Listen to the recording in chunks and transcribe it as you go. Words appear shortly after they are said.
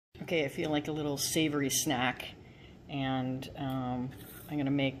Okay, I feel like a little savory snack, and I'm going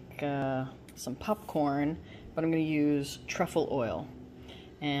to make some popcorn, but I'm going to use truffle oil.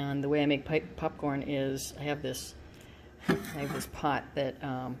 And the way I make popcorn is I have this pot that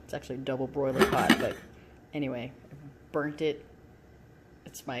it's actually a double broiler pot, but anyway, I burnt it.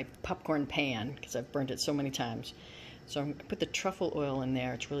 It's my popcorn pan because I've burnt it so many times. So I'm going to put the truffle oil in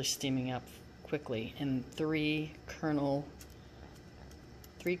there. It's really steaming up quickly, and three kernels.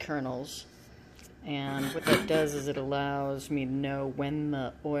 And what that does is it allows me to know when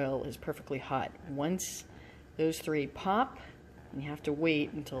the oil is perfectly hot. Once those three pop, and you have to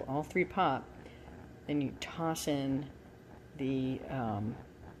wait until all three pop, then you toss in I'm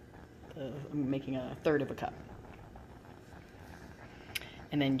making a third of a cup.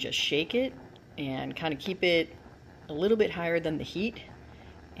 And then just shake it and kind of keep it a little bit higher than the heat.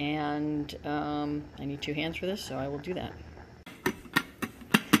 And I need 2 hands for this, so I will do that.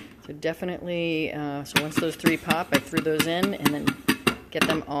 So definitely, so once those 3 pop, I threw those in and then get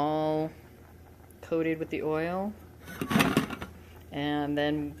them all coated with the oil. And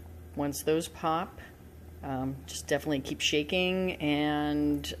then once those pop, just definitely keep shaking,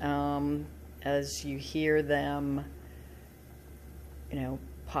 and as you hear them,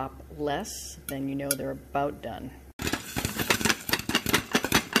 pop less, then you know they're about done.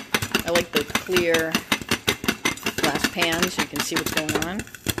 I like the clear glass pan so you can see what's going on,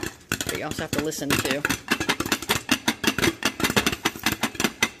 but you also have to listen too.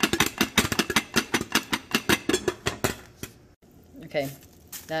 Okay,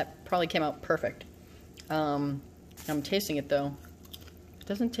 that probably came out perfect. I'm tasting it though. It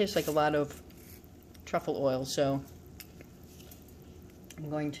doesn't taste like a lot of truffle oil, so I'm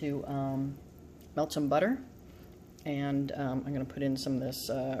going to melt some butter, and I'm going to put in some of this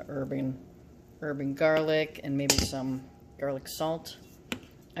urban garlic and maybe some garlic salt.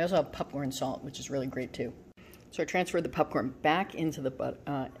 I also have popcorn salt, which is really great too. So I transferred the popcorn back into the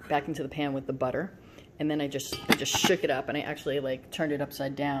pan with the butter, and then I just shook it up, and I actually turned it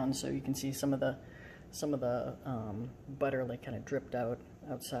upside down so you can see some of the butter kind of dripped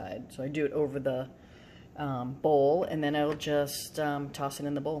outside. So I do it over the bowl, and then I'll just toss it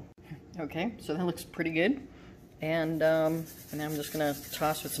in the bowl. Okay, so that looks pretty good. And then I'm just gonna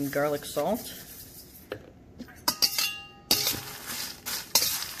toss with some garlic salt.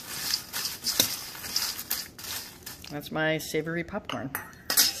 That's my savory popcorn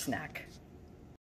snack.